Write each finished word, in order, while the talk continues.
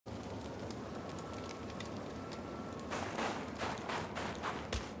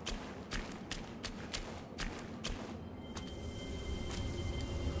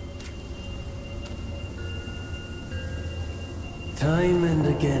Time and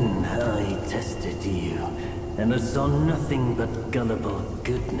again I tested you, and I saw nothing but gullible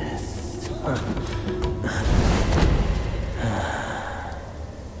goodness.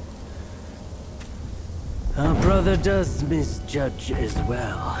 Our brother does misjudge as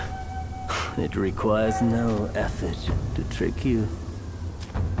well. It requires no effort to trick you.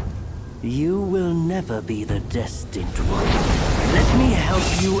 You will never be the destined one. Let me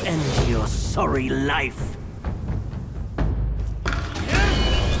help you end your sorry life.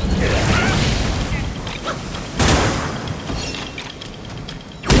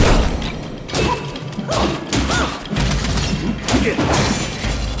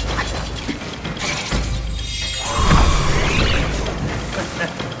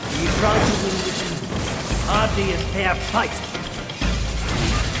 You try to win with him. Hardly a fair fight.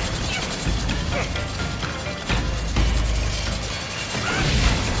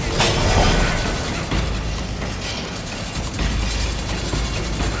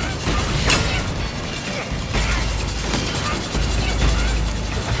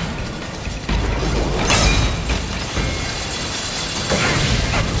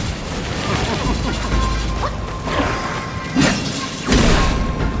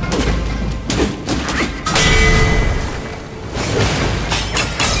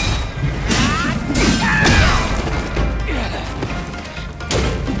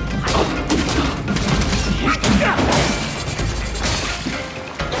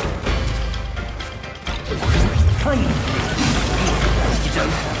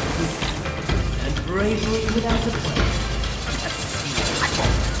 Bravery without a point.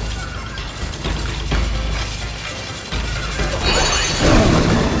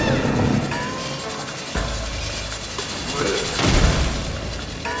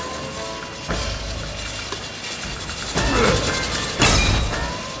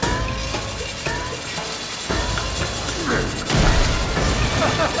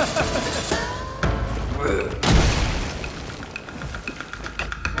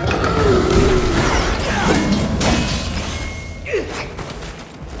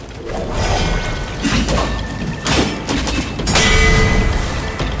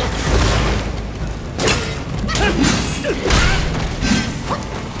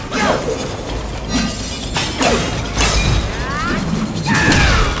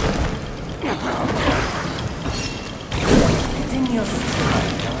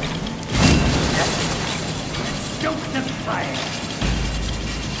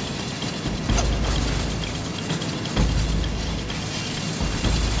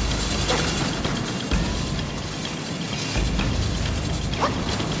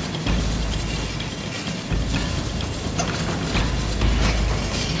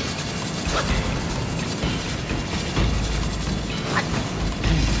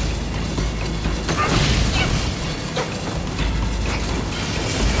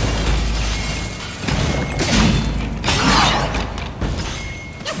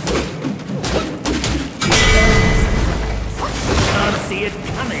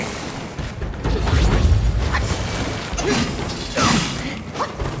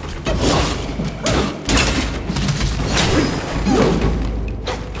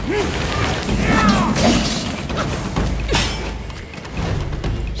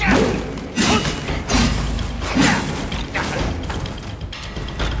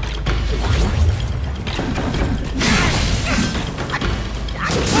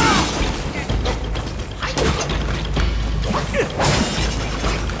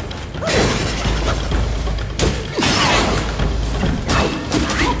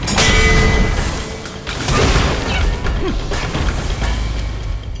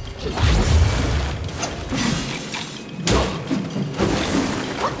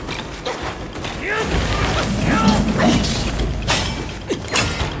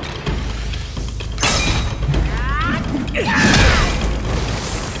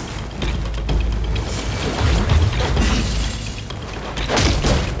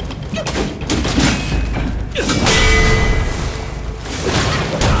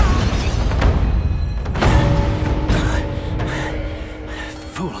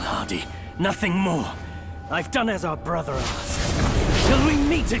 Nothing more. I've done as our brother asked. Till we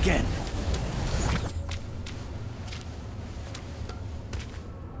meet again.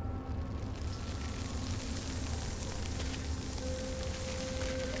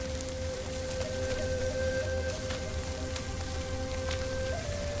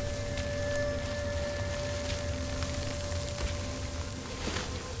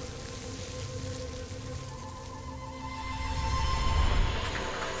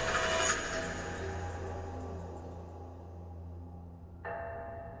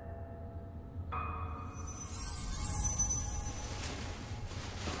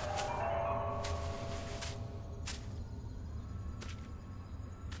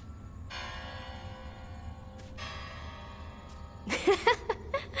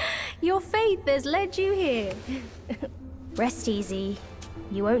 faith has led you here. Rest easy.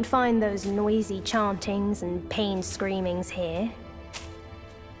 You won't find those noisy chantings and pain screamings here.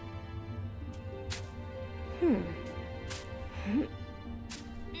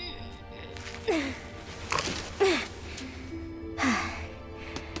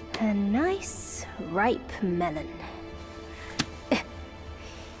 A nice, ripe melon.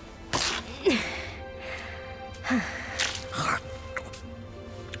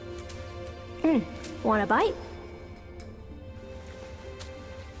 Want a bite?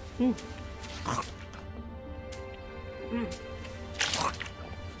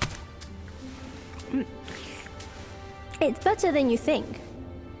 It's better than you think.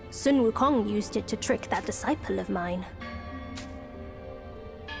 Sun Wukong used it to trick that disciple of mine.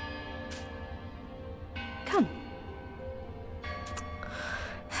 Come.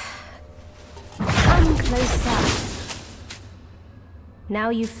 Come closer. Now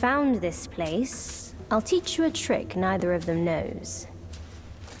you've found this place, I'll teach you a trick neither of them knows.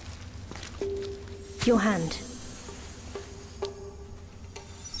 Your hand.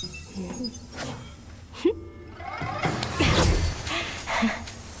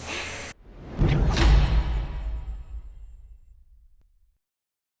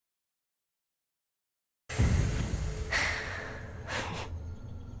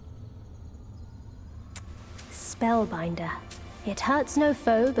 Spellbinder. It hurts no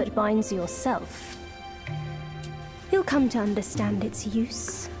foe, but binds yourself. You'll come to understand its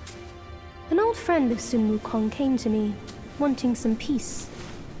use. An old friend of Sun Wukong came to me, wanting some peace.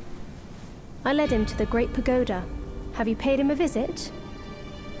 I led him to the Great Pagoda. Have you paid him a visit?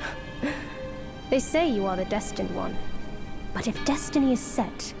 They say you are the destined one. But if destiny is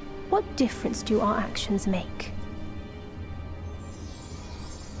set, what difference do our actions make?